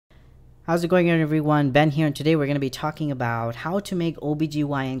How's it going, everyone? Ben here, and today we're going to be talking about how to make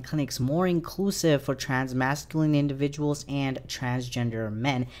OBGYN clinics more inclusive for transmasculine individuals and transgender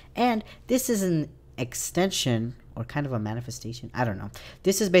men. And this is an extension or kind of a manifestation, I don't know.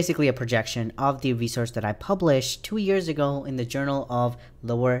 This is basically a projection of the research that I published 2 years ago in the Journal of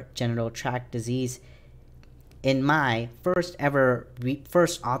Lower Genital Tract Disease in my first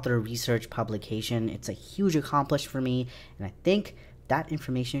author research publication. It's a huge accomplishment for me, and I think that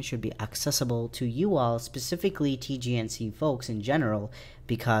information should be accessible to you all, specifically TGNC folks in general,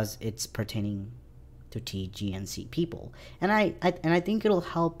 because it's pertaining to TGNC people. And I think it'll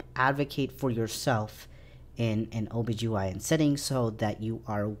help advocate for yourself in an OBGYN setting so that you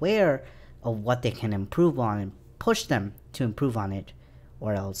are aware of what they can improve on and push them to improve on it,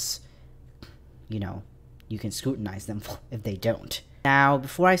 or else, you know, you can scrutinize them if they don't. Now,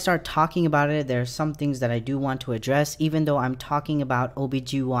 before I start talking about it, there's some things that I do want to address. Even though I'm talking about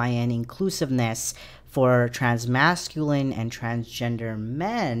OBGYN inclusiveness for transmasculine and transgender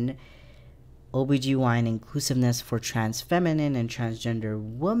men, OBGYN inclusiveness for transfeminine and transgender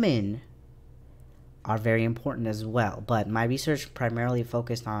women are very important as well. But my research primarily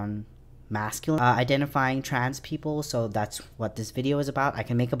focused on masculine identifying trans people, so that's what this video is about. I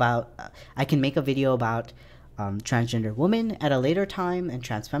can make a video about transgender women at a later time and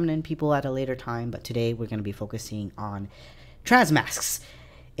transfeminine people at a later time, but today we're going to be focusing on trans masks.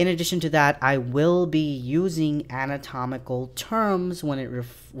 In addition to that, I will be using anatomical terms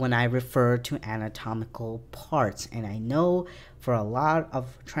when I refer to anatomical parts, and I know for a lot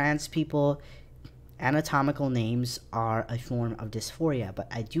of trans people, anatomical names are a form of dysphoria, but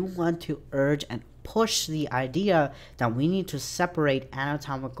I do want to urge and push the idea that we need to separate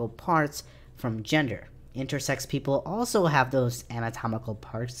anatomical parts from gender. Intersex people also have those anatomical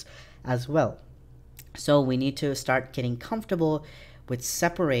parts as well. So we need to start getting comfortable with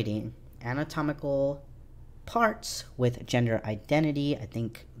separating anatomical parts with gender identity. I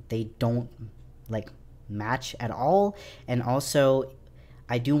think they don't match at all. And also,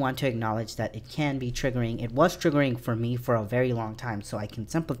 I do want to acknowledge that it can be triggering. It was triggering for me for a very long time, so I can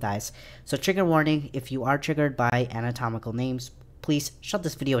sympathize. So trigger warning, if you are triggered by anatomical names, please shut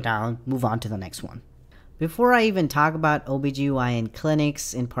this video down, move on to the next one. Before I even talk about OBGYN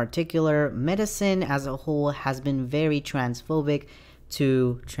clinics in particular, medicine as a whole has been very transphobic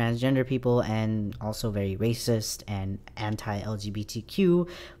to transgender people and also very racist and anti-LGBTQ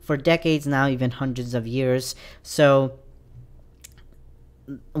for decades now, even hundreds of years. So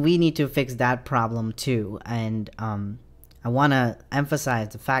we need to fix that problem too. And I want to emphasize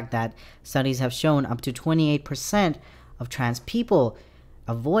the fact that studies have shown up to 28% of trans people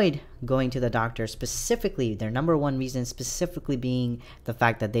avoid going to the doctor, specifically their number one reason specifically being the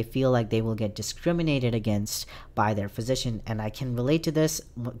fact that they feel like they will get discriminated against by their physician. And I can relate to this.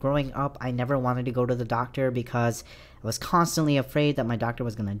 Growing up, I never wanted to go to the doctor because I was constantly afraid that my doctor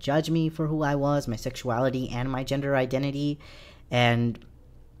was going to judge me for who I was, my sexuality, and my gender identity. And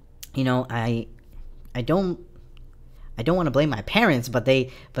you know, I don't want to blame my parents, but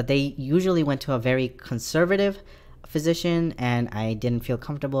they usually went to a very conservative physician, and I didn't feel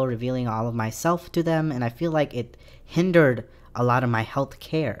comfortable revealing all of myself to them, and I feel like it hindered a lot of my health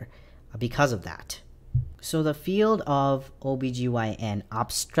care because of that. So the field of OBGYN,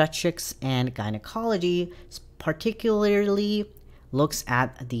 obstetrics and gynecology, particularly looks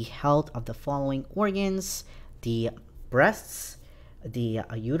at the health of the following organs: the breasts, the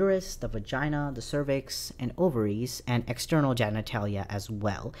uterus, the vagina, the cervix, and ovaries, and external genitalia as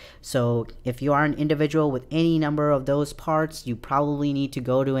well. So if you are an individual with any number of those parts, you probably need to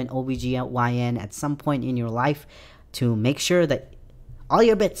go to an OBGYN at some point in your life to make sure that all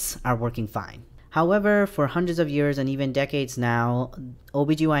your bits are working fine. However, for hundreds of years and even decades now,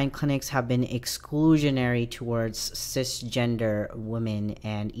 OBGYN clinics have been exclusionary towards cisgender women,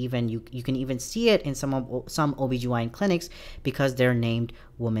 and even you can even see it in some OBGYN clinics because they're named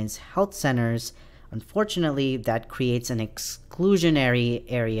women's health centers. Unfortunately, that creates an exclusionary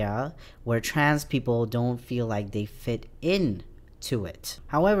area where trans people don't feel like they fit in to it.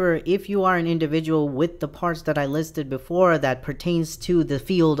 However, if you are an individual with the parts that I listed before that pertains to the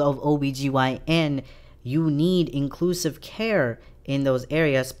field of OBGYN, you need inclusive care in those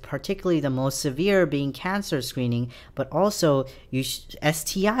areas, particularly the most severe being cancer screening, but also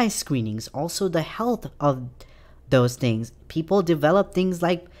STI screenings, also the health of those things. People develop things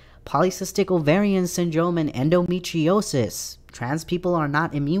like polycystic ovarian syndrome and endometriosis. Trans people are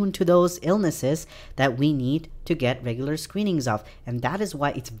not immune to those illnesses that we need to get regular screenings of. And that is why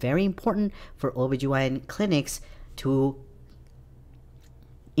it's very important for OBGYN clinics to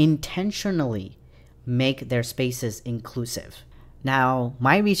intentionally make their spaces inclusive. Now,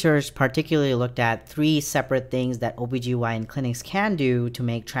 my research particularly looked at 3 separate things that OBGYN clinics can do to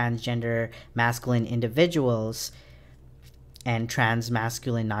make transgender masculine individuals and trans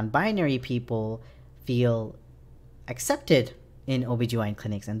masculine non-binary people feel accepted in OBGYN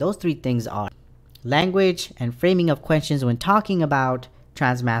clinics. And those 3 things are language and framing of questions when talking about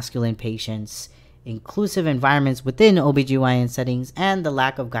trans masculine patients, inclusive environments within OBGYN settings, and the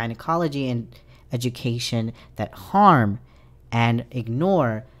lack of gynecology and education that harm and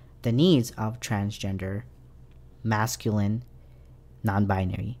ignore the needs of transgender, masculine,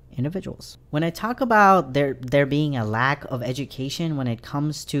 non-binary individuals. When I talk about there being a lack of education when it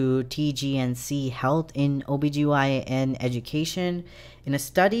comes to TGNC health in OBGYN education, in a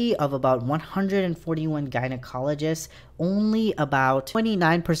study of about 141 gynecologists, only about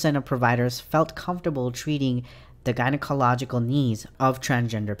 29% of providers felt comfortable treating the gynecological needs of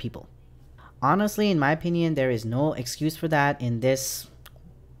transgender people. Honestly, in my opinion, there is no excuse for that in this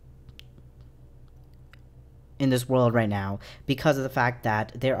world right now, because of the fact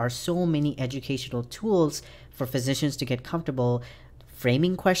that there are so many educational tools for physicians to get comfortable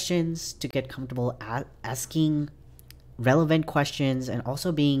framing questions, to get comfortable asking relevant questions, and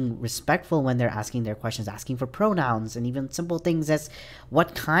also being respectful when they're asking their questions, asking for pronouns, and even simple things as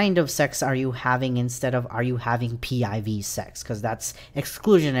what kind of sex are you having instead of are you having PIV sex, because that's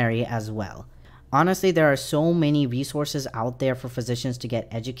exclusionary as well. Honestly, there are so many resources out there for physicians to get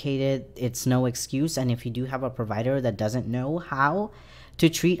educated. It's no excuse. And if you do have a provider that doesn't know how to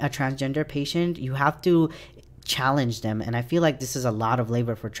treat a transgender patient, you have to challenge them. And I feel like this is a lot of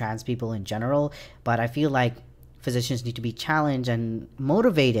labor for trans people in general, but I feel like physicians need to be challenged and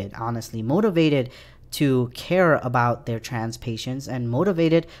motivated, honestly, motivated to care about their trans patients and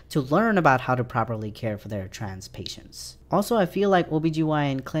motivated to learn about how to properly care for their trans patients. Also, I feel like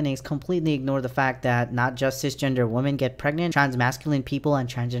OBGYN clinics completely ignore the fact that not just cisgender women get pregnant, trans masculine people and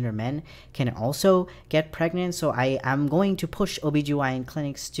transgender men can also get pregnant. So I am going to push OBGYN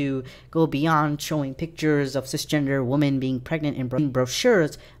clinics to go beyond showing pictures of cisgender women being pregnant in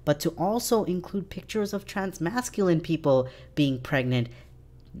brochures, but to also include pictures of trans masculine people being pregnant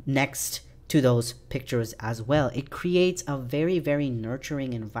next to those pictures as well. It creates a very, very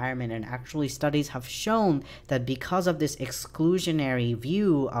nurturing environment, and actually studies have shown that because of this exclusionary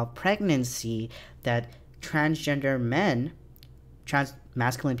view of pregnancy, that transgender men, trans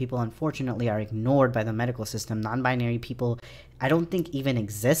masculine people, unfortunately are ignored by the medical system. Non-binary people, I don't think even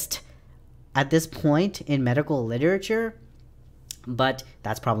exist at this point in medical literature, but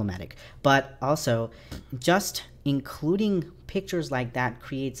that's problematic. But also, just including pictures like that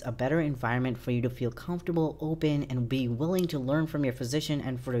creates a better environment for you to feel comfortable, open, and be willing to learn from your physician,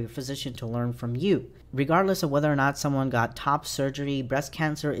 and for your physician to learn from you. Regardless of whether or not someone got top surgery, breast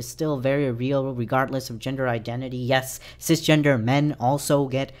cancer is still very real regardless of gender identity. Yes, cisgender men also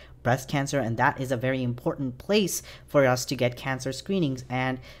get breast cancer, and that is a very important place for us to get cancer screenings.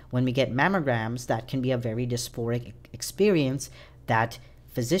 And when we get mammograms, that can be a very dysphoric experience that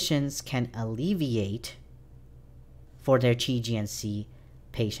physicians can alleviate for their TGNC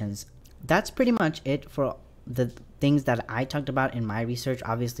patients. That's pretty much it for the things that I talked about in my research.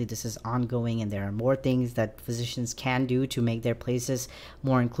 Obviously, this is ongoing and there are more things that physicians can do to make their places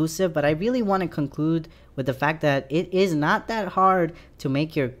more inclusive, but I really want to conclude with the fact that it is not that hard to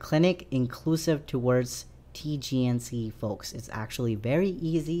make your clinic inclusive towards TGNC folks. It's actually very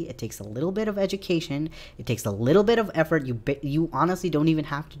easy. It takes a little bit of education. It takes a little bit of effort. You honestly don't even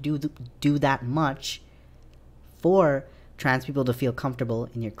have to do that much for trans people to feel comfortable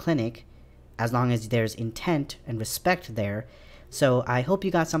in your clinic, as long as there's intent and respect there. So I hope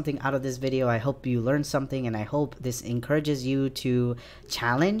you got something out of this video. I hope you learned something, and I hope this encourages you to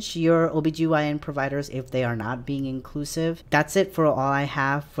challenge your OBGYN providers if they are not being inclusive. That's it for all I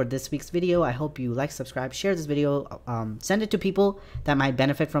have for this week's video. I hope you like, subscribe, share this video, send it to people that might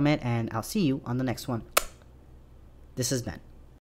benefit from it, and I'll see you on the next one. This is Ben.